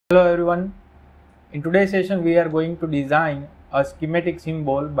Hello everyone, in today's session we are going to design a schematic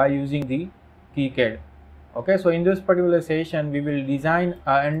symbol by using the KiCAD. Okay, so in this particular session we will design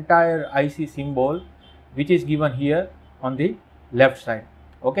an entire IC symbol which is given here on the left side.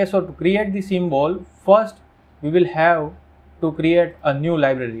 Okay, so to create the symbol, first we will have to create a new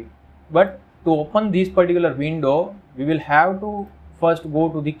library, but to open this particular window we will have to first go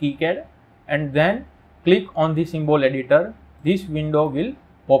to the KiCAD and then click on the symbol editor. This window will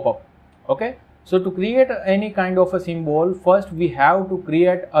pop up. Okay, so to create any kind of a symbol, first we have to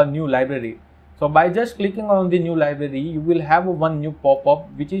create a new library. So by just clicking on the new library, you will have one new pop-up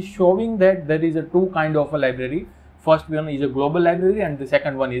which is showing that there is a two kind of a library. First one is a global library and the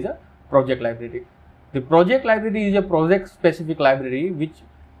second one is a project library. The project library is a project specific library which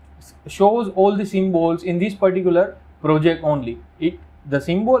shows all the symbols in this particular project only. The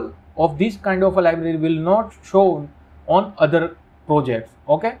symbol of this kind of a library will not show on other projects.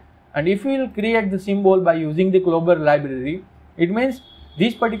 Okay, and if we will create the symbol by using the global library, it means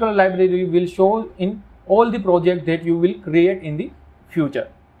this particular library will show in all the projects that you will create in the future.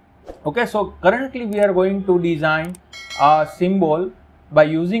 Okay, so currently we are going to design a symbol by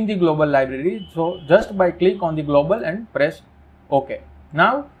using the global library. So just by click on the global and press OK.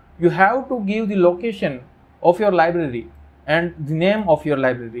 Now you have to give the location of your library and the name of your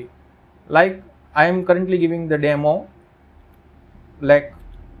library. Like I am currently giving the demo.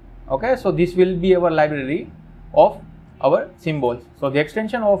 Okay, so this will be our library of our symbols. So the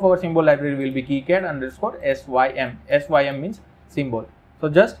extension of our symbol library will be KiCAD_SYM. SYM means symbol. So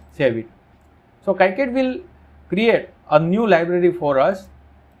just save it. So KiCAD will create a new library for us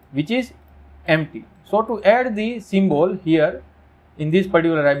which is empty. So to add the symbol here in this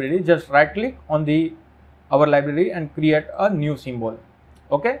particular library, just right click on our library and create a new symbol.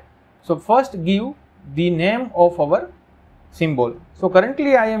 Okay, so first give the name of our symbol. So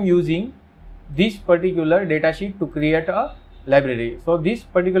currently I am using this particular datasheet to create a library. So this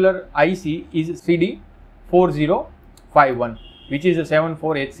particular IC is CD4051, which is a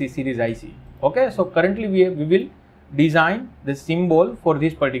 74HC series IC. Okay, so currently we will design the symbol for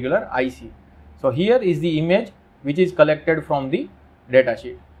this particular IC. So here is the image which is collected from the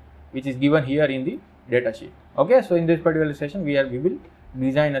datasheet, which is given here in the datasheet. Okay, so in this particular session we will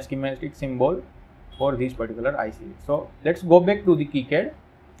design a schematic symbol for this particular IC. So let's go back to the KiCAD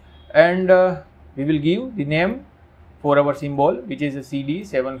and we will give the name for our symbol, which is a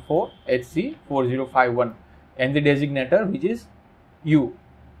CD74HC4051, and the designator which is U,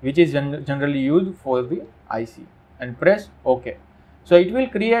 which is generally used for the IC, and press OK. So it will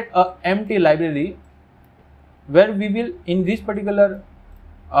create a empty library where we will, in this particular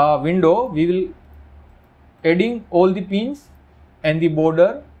window, we will adding all the pins and the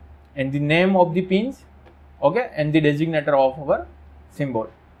border and the name of the pins, okay, and the designator of our symbol.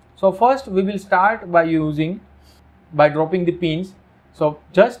 So first we will start by dropping the pins. So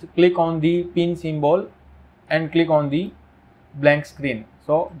just click on the pin symbol and click on the blank screen.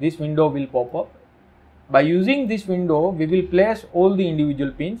 So this window will pop up. By using this window, we will place all the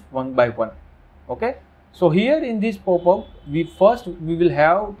individual pins one by one. Okay, so here in this pop-up, we will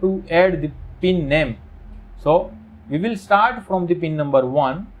have to add the pin name. So we will start from the pin number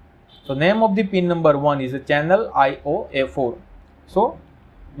 1. So name of the pin number 1 is a channel IO-A4. So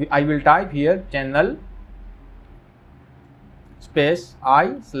I will type here channel space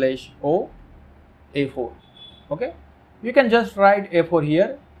I/O-A4. Okay, you can just write A4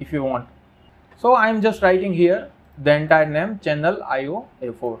 here if you want. So I am just writing here the entire name channel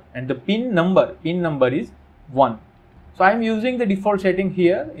IO-A4, and the pin number is 1. So I am using the default setting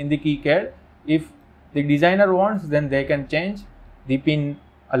here in the KiCAD. If the designer wants, then they can change the pin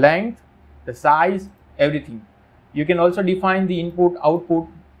length, the size, everything. You can also define the input, output,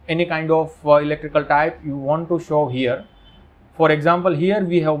 any kind of electrical type you want to show here. For example, here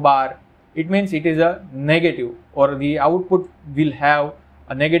we have bar. It means it is a negative, or the output will have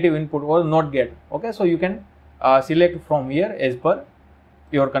a negative input or not get. Okay, so you can select from here as per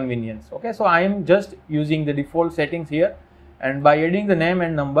your convenience. Okay, so I am just using the default settings here, and by adding the name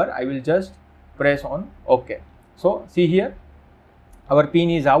and number, I will just press on OK. So see here, our pin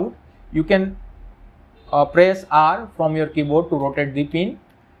is out. You can press R from your keyboard to rotate the pin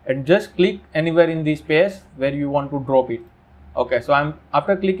and just click anywhere in the space where you want to drop it. Okay, so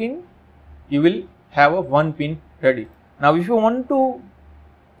after clicking, you will have a one pin ready. Now if you want to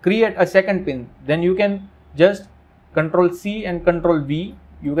create a second pin, then you can just Ctrl C and Ctrl V.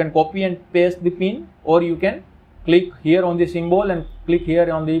 You can copy and paste the pin, or you can click here on the symbol and click here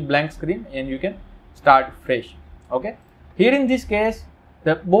on the blank screen and you can start fresh. Okay, here in this case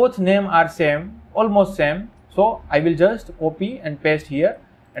both name are almost same, so I will just copy and paste here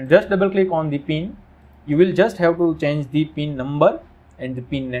and just double click on the pin. You will just have to change the pin number and the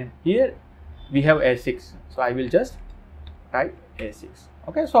pin name. Here we have A6, so I will just type A6.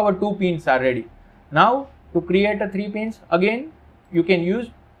 Okay, so our 2 pins are ready. Now to create a 3 pins, again you can use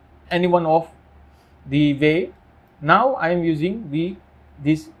any one of the way. Now I am using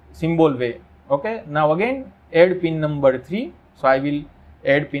this symbol way. Okay, now again add pin number 3, so I will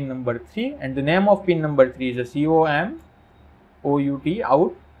add pin number 3, and the name of pin number 3 is a COMOUT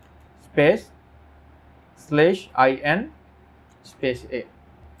out space /IN space A,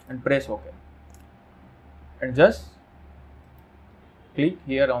 and press OK, and just click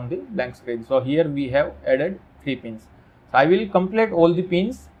here on the blank screen. So here we have added 3 pins. So I will complete all the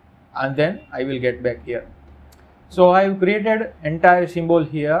pins and then I will get back here. So I have created entire symbol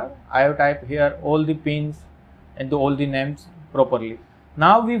here. I have typed here all the pins and all the names properly.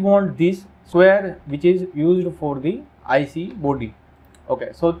 Now we want this square which is used for the IC body. Okay,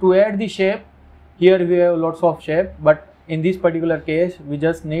 so to add the shape, here we have lots of shape, but in this particular case we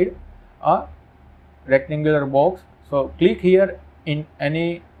just need a rectangular box. So click here in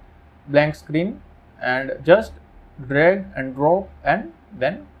any blank screen and just drag and drop and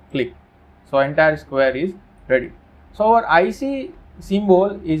then click. So entire square is ready. So our IC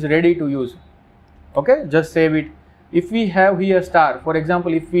symbol is ready to use. Okay, just save it. If we have here star, for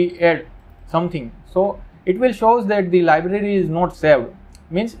example, if we add something, so it will shows that the library is not saved,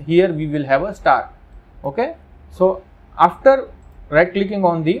 means here we will have a star. Okay, so after right clicking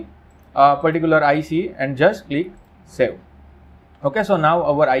on the particular IC and just click save. Okay, so now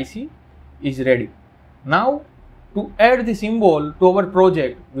our IC is ready. Now to add the symbol to our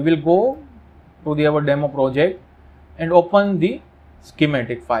project, we will go to our demo project and open the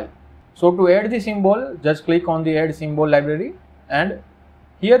schematic file. So to add the symbol, just click on the add symbol library, and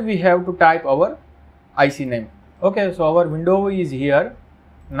here we have to type our IC name. Okay, so our window is here.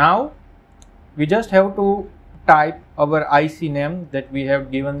 Now we just have to type our IC name that we have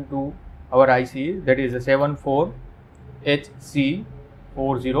given to our IC, that is a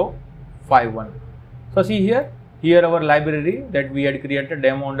 74HC4051. So see here our library that we had created,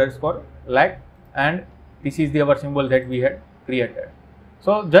 demo_lag, and this is our symbol that we had created.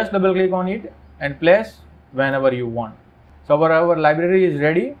 So just double click on it and place whenever you want. So our library is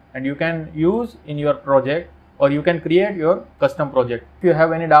ready and you can use in your project, or you can create your custom project. If you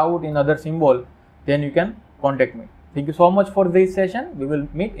have any doubt in other symbol, then you can contact me. Thank you so much for this session. We will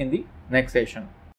meet in the next session.